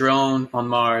a drone on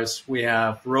Mars. We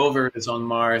have rovers on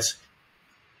Mars.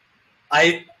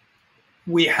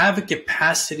 We have a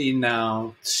capacity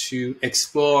now to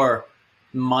explore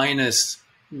minus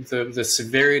the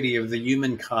severity of the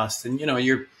human cost. And,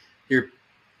 you're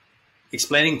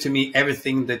explaining to me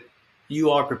everything that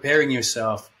you are preparing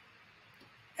yourself,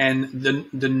 and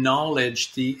the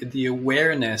knowledge, the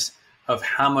awareness of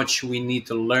how much we need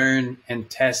to learn and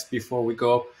test before we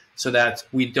go, so that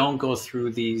we don't go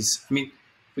through these. We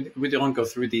don't go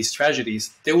through these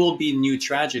tragedies. There will be new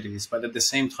tragedies, but at the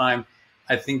same time,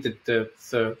 I think that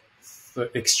the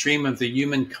extreme of the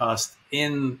human cost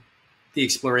in the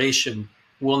exploration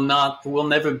will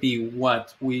never be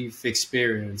what we've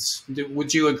experienced.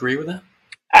 Would you agree with that?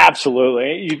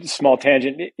 Absolutely. Small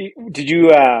tangent. Did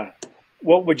you?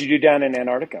 What would you do down in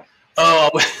Antarctica? Oh,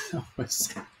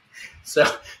 so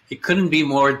it couldn't be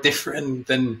more different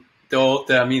than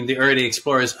the early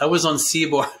explorers. I was on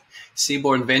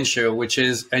Seabourn Venture, which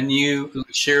is a new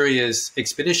luxurious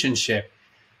expedition ship,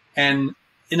 and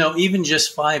even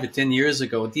just 5 or 10 years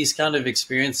ago, these kind of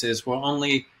experiences were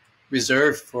only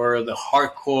reserved for the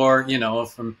hardcore,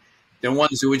 from the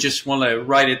ones who would just want to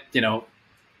ride it,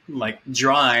 like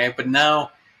dry. But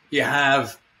now you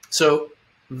have, so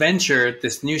Venture,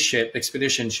 this new ship,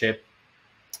 expedition ship,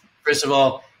 first of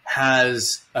all,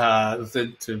 has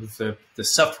the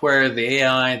software, the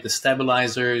AI, the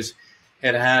stabilizers.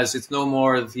 It's no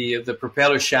more the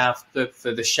propeller shaft,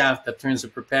 the shaft that turns the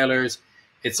propellers.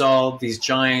 It's all these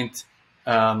giant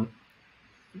azipods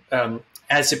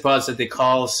that they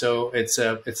call. So it's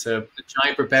a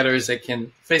giant propellers that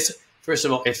can face. First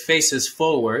of all, it faces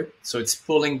forward, so it's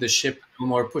pulling the ship,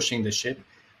 more pushing the ship.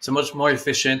 So much more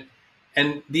efficient.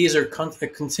 And these are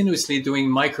continuously doing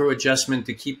micro adjustment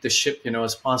to keep the ship,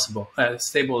 as possible,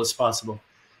 stable as possible,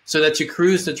 so that you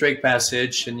cruise the Drake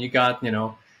Passage and you got,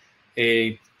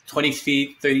 a 20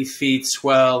 feet, 30 feet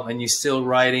swell, and you're still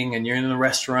riding, and you're in a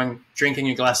restaurant drinking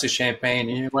a glass of champagne,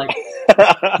 and you're like,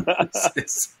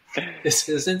 this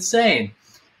is insane.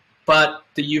 But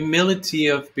the humility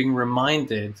of being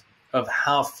reminded of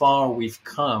how far we've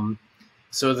come,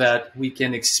 so that we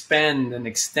can expand and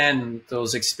extend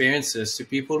those experiences to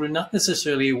people who not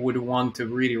necessarily would want to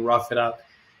really rough it out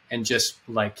and just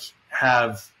like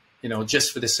have,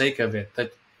 just for the sake of it.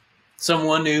 That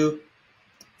someone who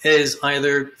is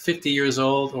either 50 years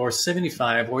old or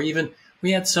 75, or even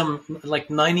we had some like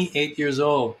 98 years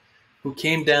old who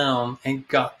came down and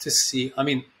got to see,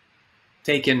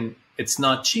 it's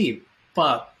not cheap,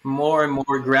 but more and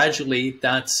more gradually,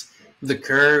 that's the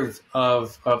curve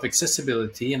of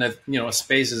accessibility, and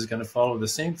space is going to follow the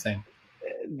same thing.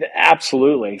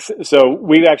 Absolutely. So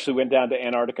we actually went down to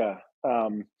Antarctica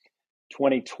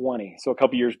 2020, so a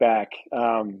couple years back.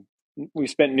 We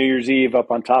spent New Year's Eve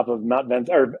up on top of Mount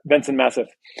Benson Massif,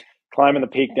 climbing the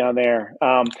peak down there.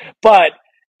 But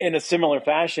in a similar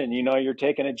fashion, you're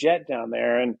taking a jet down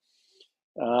there, and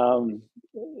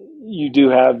you do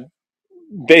have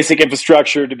basic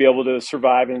infrastructure to be able to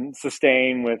survive and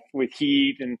sustain with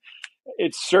heat, and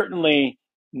it's certainly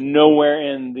nowhere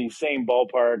in the same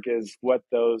ballpark as what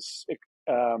those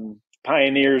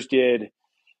pioneers did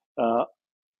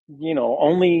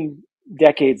only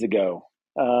decades ago,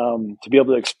 to be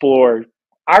able to explore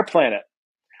our planet,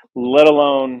 let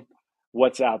alone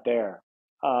what's out there.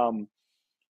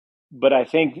 But I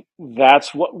think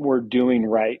that's what we're doing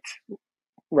right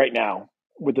now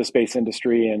with the space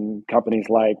industry and companies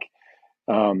like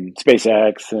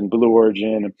SpaceX and Blue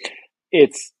Origin.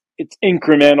 It's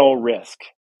incremental risk,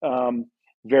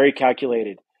 very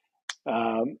calculated.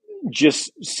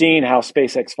 Just seeing how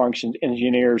SpaceX functions,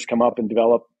 engineers come up and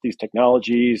develop these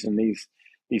technologies and these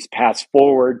paths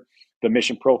forward, the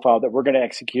mission profile that we're going to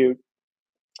execute.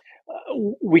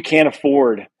 We can't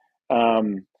afford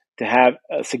to have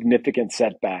a significant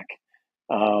setback.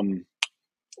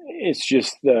 It's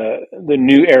just the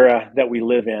new era that we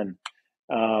live in,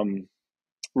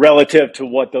 relative to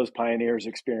what those pioneers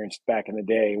experienced back in the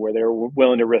day, where they were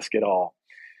willing to risk it all.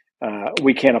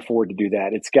 We can't afford to do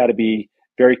that. It's got to be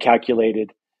very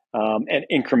calculated and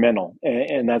incremental,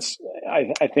 and that's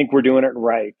I think we're doing it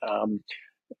right.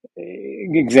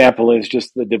 Example is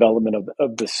just the development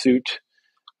of the suit,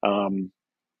 and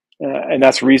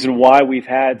that's the reason why we've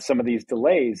had some of these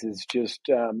delays, is just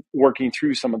working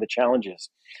through some of the challenges.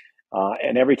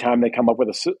 And every time they come up with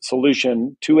a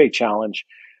solution to a challenge,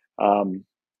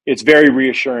 it's very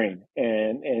reassuring,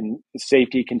 and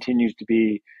safety continues to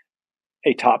be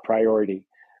a top priority.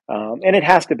 And it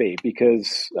has to be,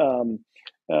 because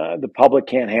the public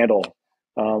can't handle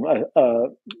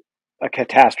a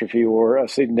catastrophe or a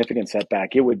significant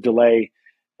setback. It would delay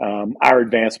our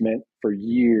advancement for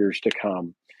years to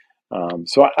come.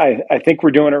 So I think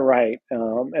we're doing it right.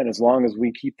 And as long as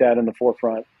we keep that in the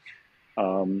forefront,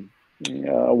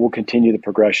 we'll continue the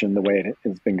progression the way it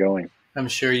has been going. I'm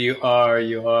sure you are.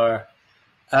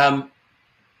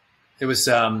 There was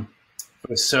something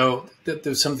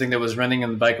that was running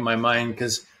in the back of my mind,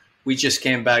 because we just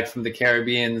came back from the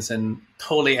Caribbean, and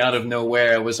totally out of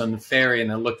nowhere, I was on the ferry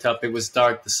and I looked up. It was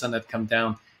dark. The sun had come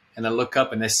down, and I look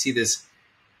up and I see this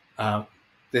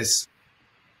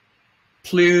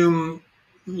plume,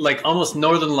 like almost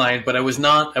northern light, but I was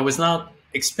not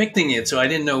expecting it. So I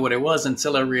didn't know what it was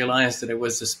until I realized that it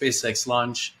was the SpaceX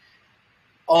launch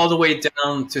all the way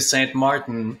down to St.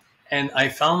 Martin. And I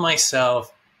found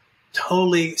myself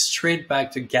totally straight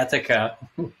back to Gattaca.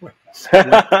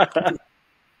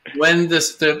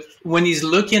 when he's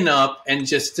looking up, and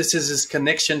just, this is his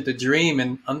connection to dream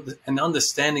and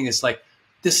understanding. It's like,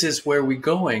 this is where we're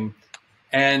going.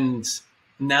 And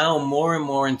now more and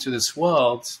more into this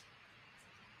world,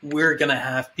 we're going to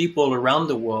have people around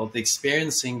the world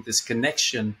experiencing this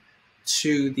connection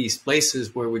to these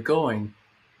places where we're going.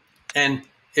 And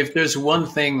if there's one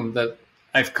thing that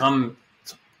I've come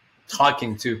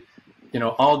talking to,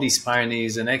 all these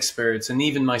pioneers and experts, and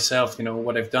even myself,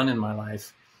 what I've done in my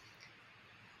life,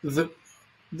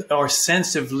 our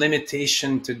sense of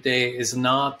limitation today is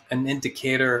not an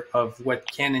indicator of what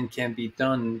can and can't be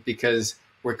done, because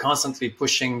we're constantly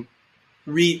pushing,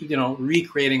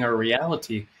 recreating our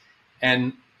reality.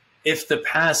 And if the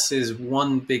past is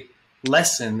one big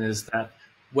lesson, is that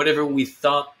whatever we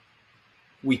thought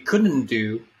we couldn't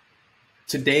do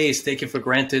today is taken for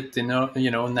granted. Now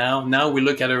we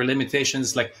look at our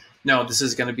limitations like, no, this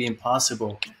is going to be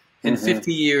impossible. In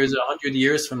 50 years, 100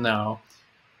 years from now,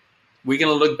 we're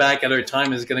going to look back at our time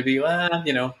and it's going to be,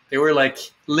 they were like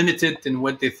limited in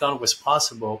what they thought was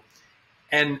possible.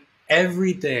 And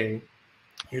every day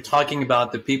you're talking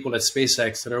about the people at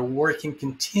SpaceX that are working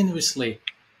continuously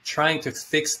trying to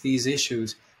fix these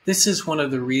issues. This is one of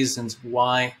the reasons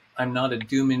why I'm not a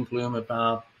doom and gloom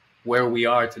about where we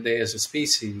are today as a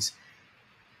species.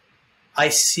 I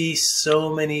see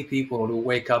so many people who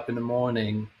wake up in the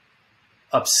morning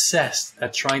obsessed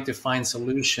at trying to find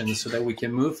solutions so that we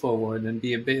can move forward and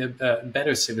be a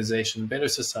better civilization, better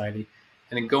society,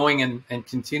 and going and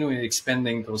continuing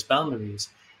expanding those boundaries.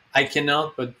 I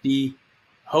cannot but be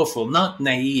hopeful, not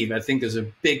naive. I think there's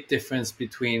a big difference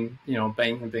between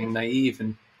being naive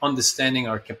and understanding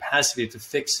our capacity to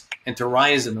fix and to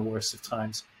rise in the worst of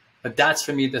times. But that's,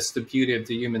 for me, that's the beauty of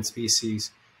the human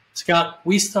species. Scott,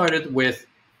 we started with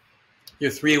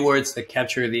your 3 words that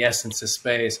capture the essence of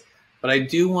space. But I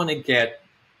do want to get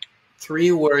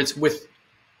 3 words with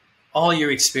all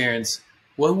your experience.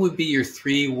 What would be your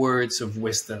 3 words of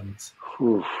wisdom?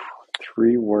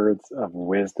 3 words of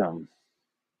wisdom.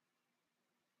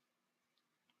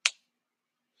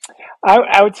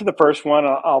 I would say the first one,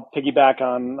 I'll piggyback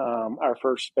on our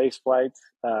first space flight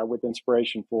with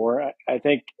Inspiration 4. I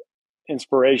think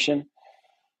inspiration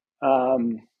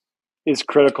is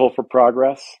critical for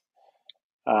progress.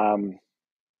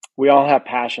 We all have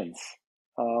passions,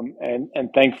 and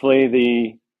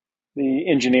thankfully the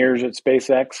engineers at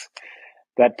SpaceX,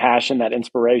 that passion, that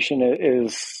inspiration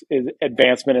is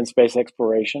advancement in space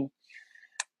exploration,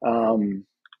 and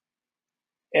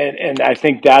I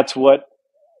think that's what,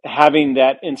 having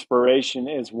that inspiration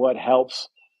is what helps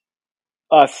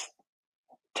us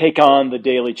take on the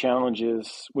daily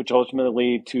challenges, which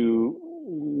ultimately lead to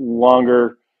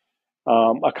longer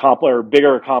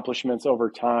bigger accomplishments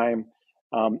over time.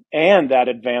 And that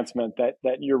advancement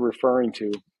that you're referring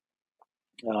to,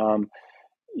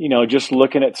 just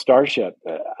looking at Starship,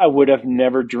 I would have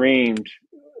never dreamed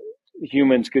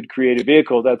humans could create a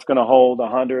vehicle that's going to hold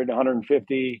 100,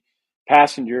 150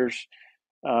 passengers,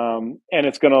 and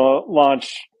it's going to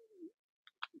launch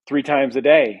 3 times a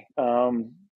day.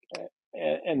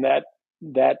 And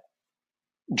that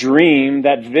dream,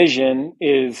 that vision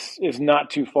is not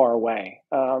too far away.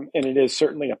 And it is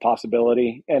certainly a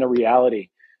possibility and a reality.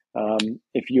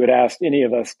 If you had asked any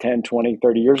of us 10, 20,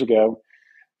 30 years ago,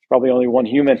 probably only one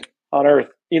human on Earth,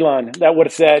 Elon, that would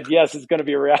have said, yes, it's going to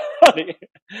be a reality.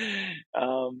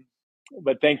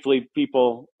 But thankfully,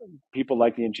 people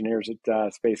like the engineers at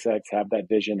SpaceX have that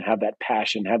vision, have that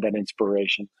passion, have that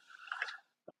inspiration.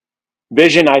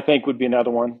 Vision, I think, would be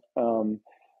another one.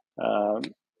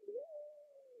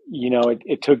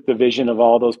 It took the vision of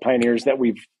all those pioneers that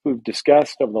we've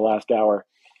discussed over the last hour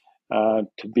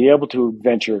to be able to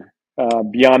venture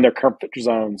beyond their comfort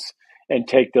zones and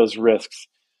take those risks.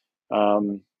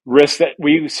 Risks that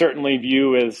we certainly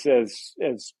view as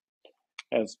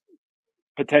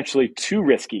potentially too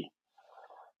risky.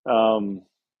 But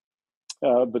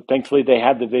thankfully, they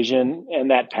had the vision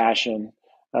and that passion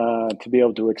to be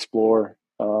able to explore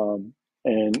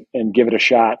and give it a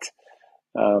shot.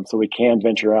 So we can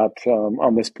venture out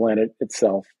on this planet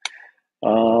itself.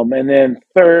 And then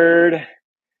third,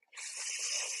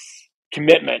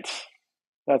 commitment.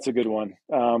 That's a good one.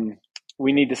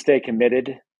 We need to stay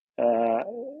committed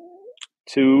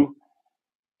to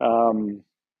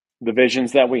the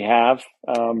visions that we have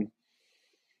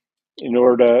in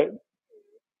order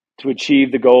to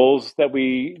achieve the goals that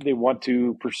they want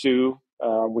to pursue.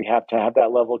 We have to have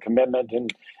that level of commitment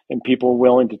and people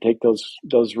willing to take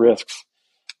those risks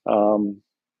to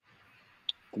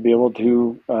be able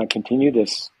to continue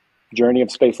this journey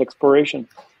of space exploration.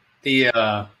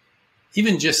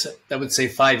 Even just, I would say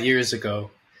 5 years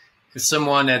ago, if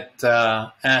someone had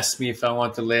asked me if I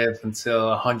want to live until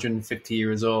 150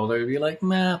 years old, I would be like,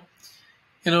 nah.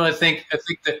 I think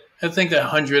that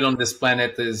 100 on this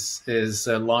planet is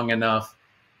long enough.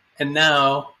 And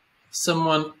now,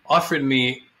 someone offered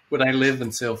me, would I live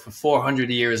until for 400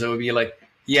 years? I would be like,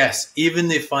 yes.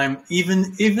 Even if I'm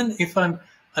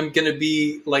gonna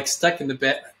be like stuck in the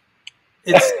bed.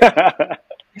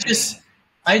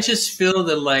 I just feel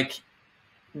that like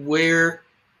we're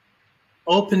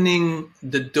opening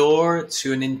the door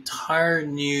to an entire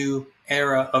new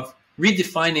era of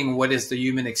redefining what is the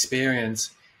human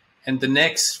experience. And the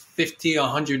next 50,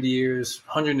 100 years,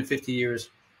 150 years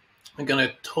are going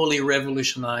to totally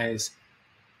revolutionize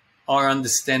our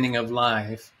understanding of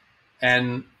life.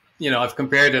 And, I've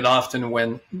compared it often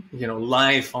when,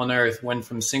 life on Earth went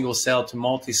from single cell to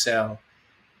multi-cell.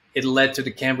 It led to the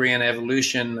Cambrian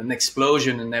evolution, an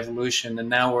explosion in evolution. And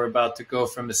now we're about to go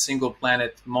from a single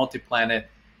planet to multi-planet.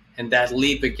 And that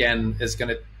leap again is going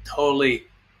to totally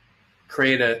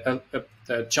create a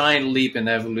giant leap in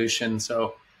evolution.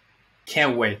 So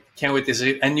can't wait to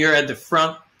see it. And you're at the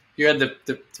front, you're at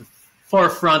the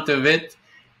forefront of it.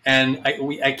 And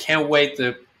I can't wait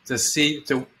to see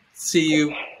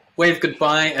you wave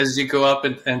goodbye as you go up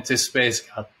into space,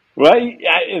 Scott. Well,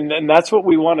 and that's what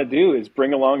we want to do, is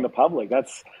bring along the public.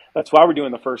 That's why we're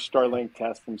doing the first Starlink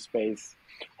test from space.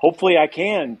 Hopefully I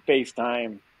can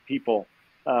FaceTime people.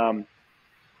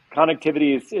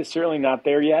 Connectivity is certainly not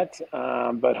there yet,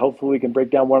 but hopefully we can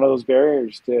break down one of those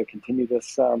barriers to continue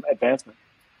this advancement.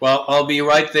 Well, I'll be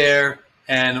right there,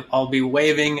 and I'll be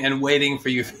waving and waiting for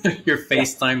you, your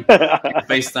FaceTime. Your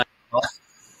FaceTime.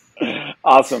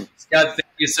 Awesome. Scott, thank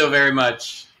you so very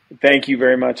much. Thank you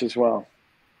very much as well.